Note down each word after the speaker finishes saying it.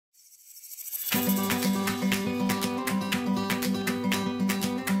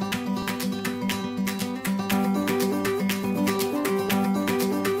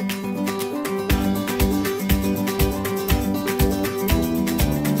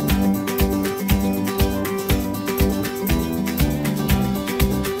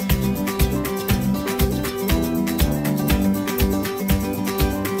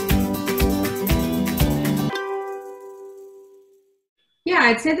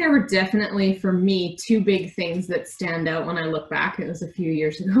I'd say there were definitely, for me, two big things that stand out when I look back. It was a few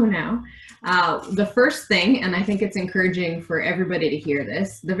years ago now. The first thing, and I think it's encouraging for everybody to hear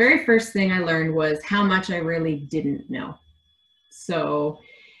this, the very first thing I learned was how much I really didn't know. So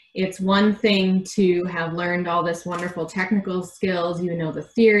it's one thing to have learned all this wonderful technical skills, you know the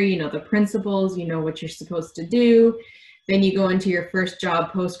theory, you know the principles, you know what you're supposed to do. Then you go into your first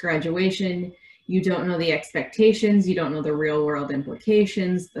job post-graduation. You don't know the expectations, you don't know the real world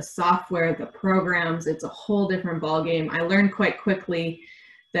implications, the software, the programs. It's a whole different ballgame. I learned quite quickly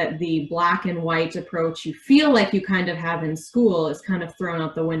that the black and white approach you feel like you kind of have in school is kind of thrown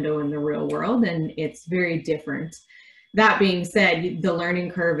out the window in the real world, and it's very different. That being said, the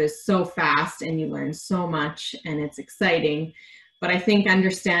learning curve is so fast and you learn so much and it's exciting. But I think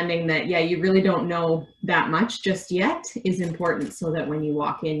understanding that, yeah, you really don't know that much just yet is important so that when you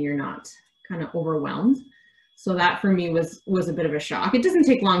walk in, you're not kind of overwhelmed. So that for me was a bit of a shock. It doesn't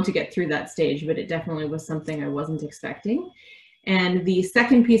take long to get through that stage, but it definitely was something I wasn't expecting. And the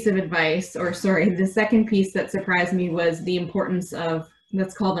second piece of advice, or sorry, the second piece that surprised me was the importance of,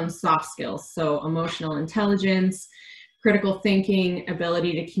 let's call them soft skills. So emotional intelligence, critical thinking,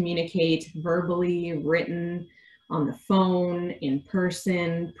 ability to communicate verbally, written, on the phone, in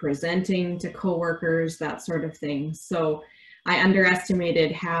person, presenting to coworkers, that sort of thing. So I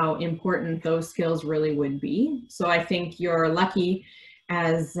underestimated how important those skills really would be. So I think you're lucky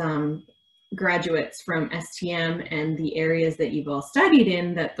as graduates from STM and the areas that you've all studied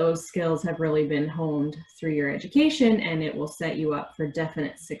in, that those skills have really been honed through your education, and it will set you up for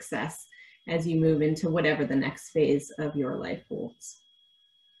definite success as you move into whatever the next phase of your life holds.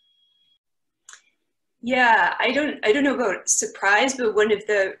 Yeah, I don't know about surprise, but one of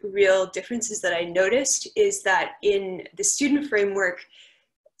the real differences that I noticed is that in the student framework,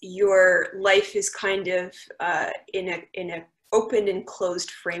 your life is kind of in a open and closed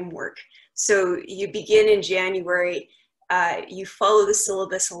framework. So you begin in January, you follow the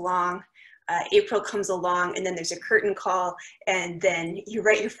syllabus along, April comes along, and then there's a curtain call, and then you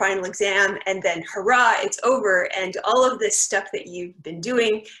write your final exam, and then hurrah, it's over, and all of this stuff that you've been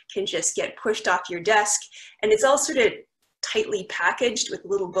doing can just get pushed off your desk, and it's all sort of tightly packaged with a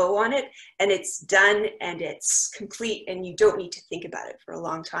little bow on it, and it's done, and it's complete, and you don't need to think about it for a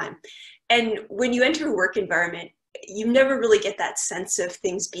long time. And when you enter a work environment, you never really get that sense of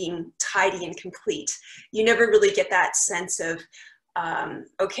things being tidy and complete. You never really get that sense of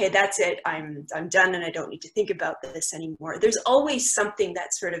okay, that's it, I'm done and I don't need to think about this anymore. There's always something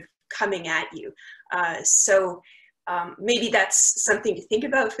that's sort of coming at you. So maybe that's something to think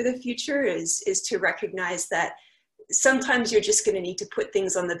about for the future, is to recognize that sometimes you're just going to need to put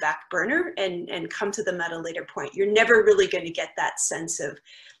things on the back burner and come to them at a later point. You're never really going to get that sense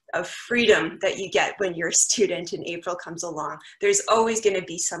of freedom that you get when you're a student and April comes along. There's always going to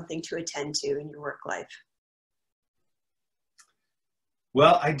be something to attend to in your work life.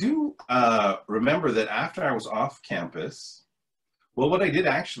 Well, I do remember that after I was off campus, well, what I did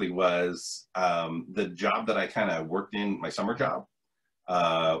actually was the job that I kind of worked in, my summer job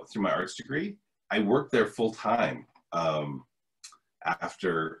through my arts degree, I worked there full time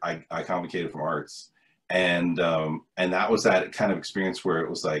after I convocated from arts. And that was that kind of experience where it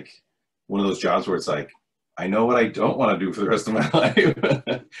was like one of those jobs where it's like, I know what I don't want to do for the rest of my life.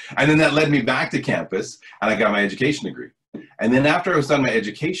 And then that led me back to campus and I got my education degree. And then after I was done my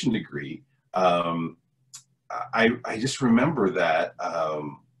education degree, I just remember that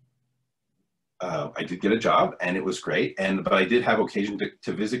I did get a job and it was great. But I did have occasion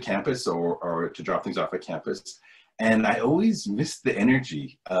to visit campus or to drop things off at campus. And I always missed the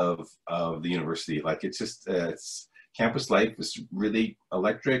energy of the university. Like it's just, campus life is really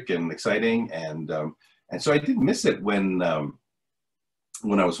electric and exciting. And so I did miss it when I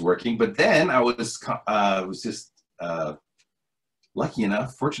was working. But then I was just lucky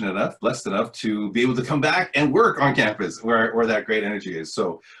enough, fortunate enough, blessed enough to be able to come back and work on campus where that great energy is.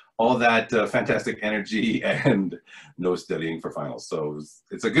 So all that fantastic energy and no studying for finals. So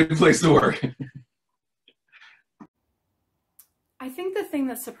it's a good place to work. I think the thing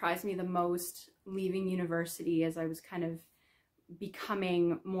that surprised me the most leaving university as I was kind of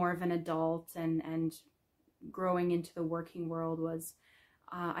becoming more of an adult and growing into the working world was,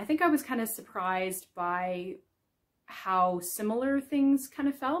 I think I was kind of surprised by how similar things kind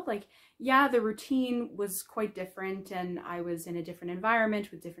of felt. Like, yeah, the routine was quite different and I was in a different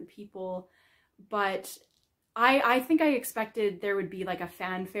environment with different people, but I think I expected there would be like a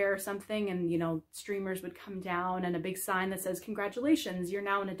fanfare or something and, you know, streamers would come down and a big sign that says, congratulations, you're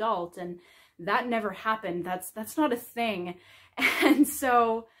now an adult. And that never happened. That's not a thing. And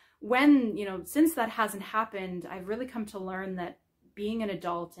so when, you know, since that hasn't happened, I've really come to learn that being an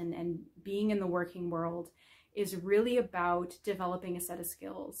adult and being in the working world is really about developing a set of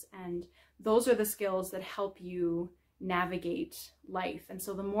skills. And those are the skills that help you navigate life. And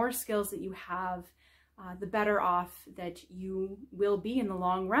so the more skills that you have, the better off that you will be in the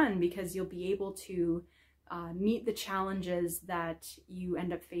long run, because you'll be able to meet the challenges that you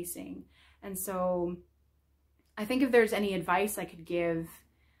end up facing. And so I think if there's any advice I could give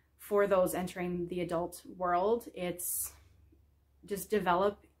for those entering the adult world, it's just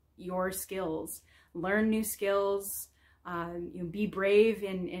develop your skills, learn new skills, be brave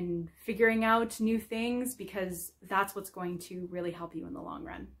in figuring out new things, because that's what's going to really help you in the long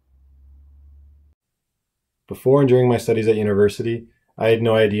run. Before and during my studies at university, I had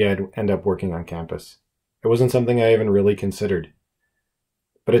no idea I'd end up working on campus. It wasn't something I even really considered.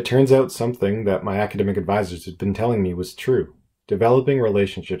 But it turns out something that my academic advisors had been telling me was true. Developing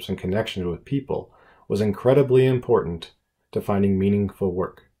relationships and connections with people was incredibly important to finding meaningful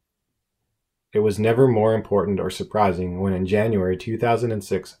work. It was never more important or surprising when in January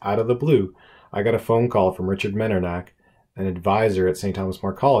 2006, out of the blue, I got a phone call from Richard Medernach, an advisor at St. Thomas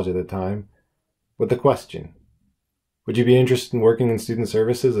More College at the time, with the question, "Would you be interested in working in student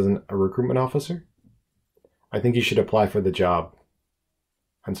services as a recruitment officer? I think you should apply for the job."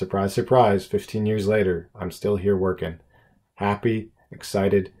 And surprise, surprise, 15 years later, I'm still here working. Happy,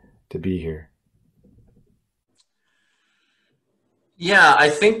 excited to be here. Yeah, I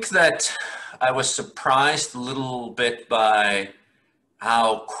think that I was surprised a little bit by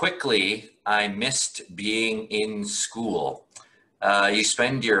how quickly I missed being in school. You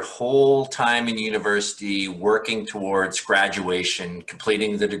spend your whole time in university working towards graduation,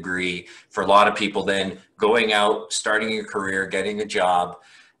 completing the degree. For a lot of people, then going out, starting your career, getting a job.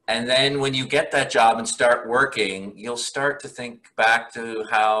 And then when you get that job and start working, you'll start to think back to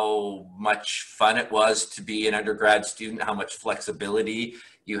how much fun it was to be an undergrad student, how much flexibility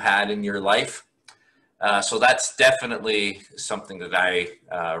you had in your life. So that's definitely something that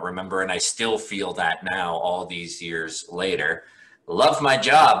I remember, and I still feel that now all these years later. Love my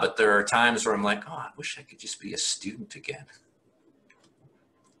job, but there are times where I'm like, oh, I wish I could just be a student again.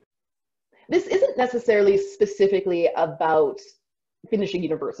 This isn't necessarily specifically about finishing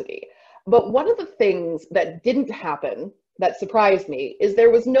university, but one of the things that didn't happen that surprised me is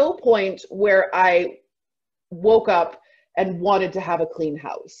there was no point where I woke up and wanted to have a clean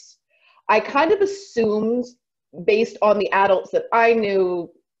house. I kind of assumed, based on the adults that I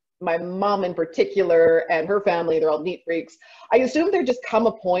knew, my mom in particular and her family, they're all neat freaks, I assumed there'd just come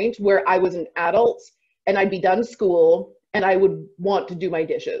a point where I was an adult and I'd be done school and I would want to do my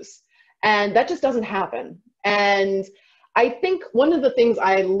dishes. And that just doesn't happen. And I think one of the things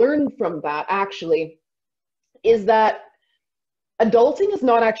I learned from that actually is that adulting is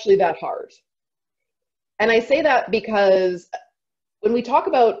not actually that hard. And I say that because when we talk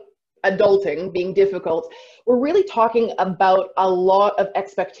about adulting being difficult, we're really talking about a lot of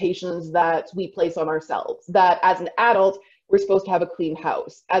expectations that we place on ourselves. That as an adult, we're supposed to have a clean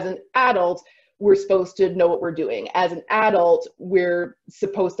house. As an adult, we're supposed to know what we're doing. As an adult, we're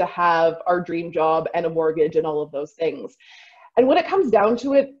supposed to have our dream job and a mortgage and all of those things. And when it comes down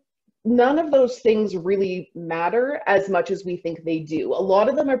to it, none of those things really matter as much as we think they do. A lot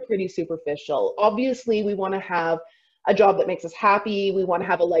of them are pretty superficial. Obviously, we want to have a job that makes us happy. We want to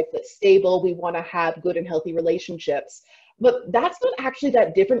have a life that's stable. We want to have good and healthy relationships. But that's not actually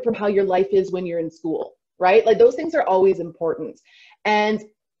that different from how your life is when you're in school, right? Like those things are always important. And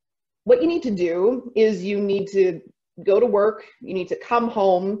what you need to do is you need to go to work, you need to come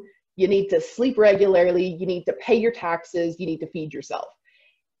home, you need to sleep regularly, you need to pay your taxes, you need to feed yourself.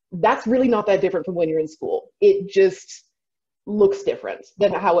 That's really not that different from when you're in school. It just looks different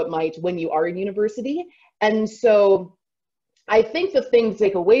than how it might when you are in university. And so I think the thing to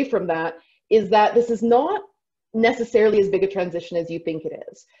take away from that is that this is not necessarily as big a transition as you think it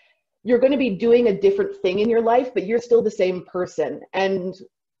is. You're going to be doing a different thing in your life, but you're still the same person. And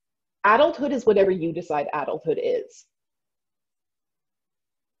adulthood is whatever you decide adulthood is.